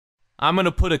I'm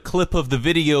gonna put a clip of the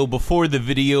video before the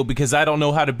video because I don't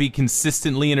know how to be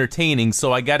consistently entertaining,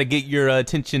 so I gotta get your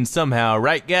attention somehow,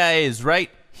 right guys,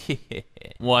 right?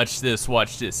 Watch this,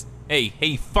 watch this. Hey,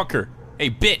 fucker.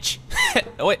 Hey, bitch.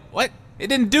 Wait, what? It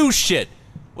didn't do shit.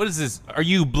 What is this? Are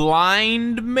you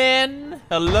blind, man?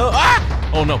 Hello?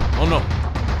 Ah! Oh no, oh no.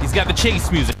 He's got the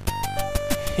chase music.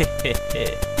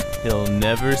 He'll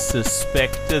never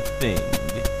suspect a thing.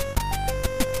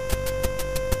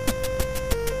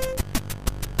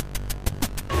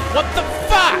 What the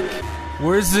fuck?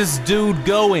 Where's this dude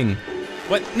going?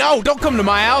 What? No, don't come to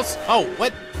my house. Oh,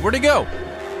 what? Where'd he go?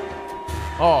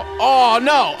 Oh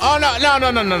no. Oh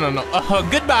no.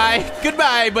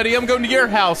 Goodbye, buddy. I'm going to your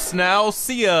house now.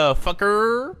 See ya,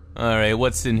 fucker. All right,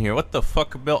 what's in here? What the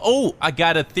fuck, bell? Oh, I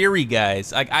got a theory,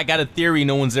 guys. I got a theory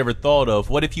no one's ever thought of.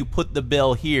 What if you put the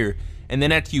bell here, and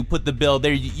then after you put the bell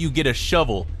there, you get a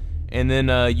shovel, and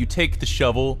then you take the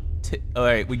shovel. All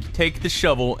right, we take the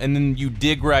shovel, and then you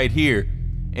dig right here,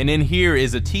 and in here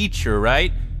is a teacher,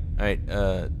 right? All right,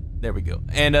 there we go.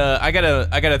 And I got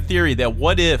a theory that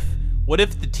what if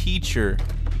the teacher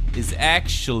is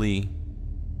actually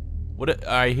all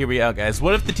right, here we go, guys.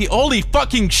 What if the holy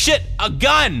fucking shit, a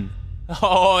gun!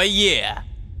 Oh yeah.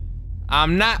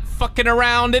 I'm not fucking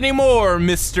around anymore,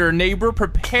 Mr. Neighbor.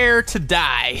 Prepare to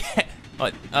die.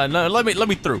 No, let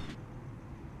me through.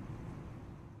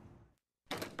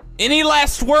 Any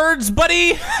last words,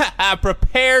 buddy?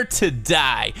 Prepare to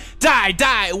die.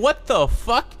 Die. What the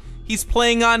fuck? He's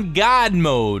playing on God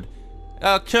mode.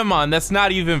 Come on, that's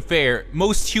not even fair.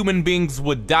 Most human beings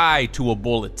would die to a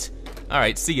bullet. All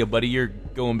right, see ya, buddy. You're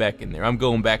going back in there. I'm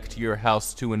going back to your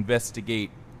house to investigate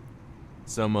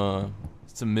some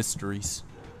mysteries.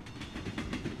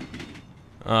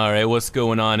 All right, what's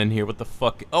going on in here? What the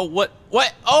fuck? Oh, what?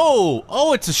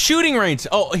 Oh, it's a shooting range.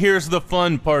 Oh, here's the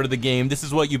fun part of the game. This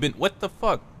is what you've been. What the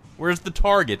fuck? Where's the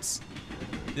targets?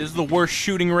 This is the worst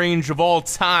shooting range of all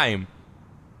time.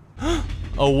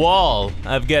 A wall.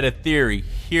 I've got a theory.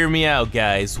 Hear me out,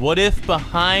 guys. What if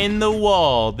behind the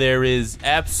wall there is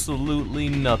absolutely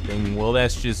nothing? Well,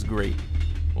 that's just great.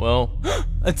 Well,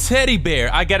 a teddy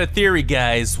bear. I got a theory,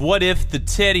 guys. What if the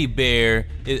teddy bear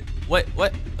is what?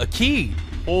 A key.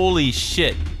 Holy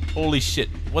shit.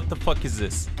 What the fuck is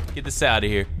this? Get this out of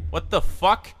here. What the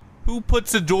fuck? Who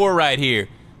puts a door right here?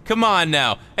 Come on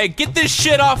now. Hey, get this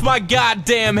shit off my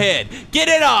goddamn head. Get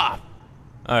it off.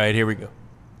 All right, here we go.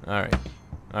 All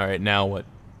right, now what?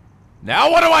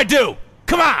 Now what do I do?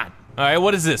 Come on! All right,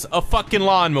 what is this? A fucking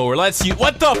lawnmower. Let's see.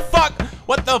 What the fuck?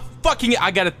 What the fucking?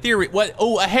 I got a theory. What?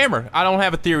 Oh, a hammer. I don't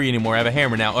have a theory anymore. I have a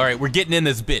hammer now. All right, we're getting in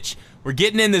this bitch. We're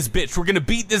gonna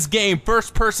beat this game.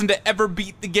 First person to ever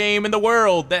beat the game in the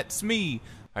world. That's me.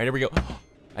 All right, here we go.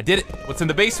 I did it. What's in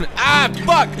the basement? Ah,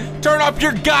 fuck! Turn off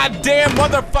your goddamn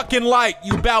motherfucking light.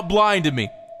 You about blinded me.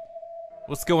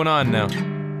 What's going on now?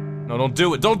 No, don't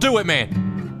do it. Don't do it, man.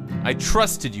 I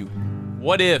trusted you.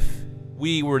 What if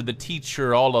we were the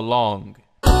teacher all along?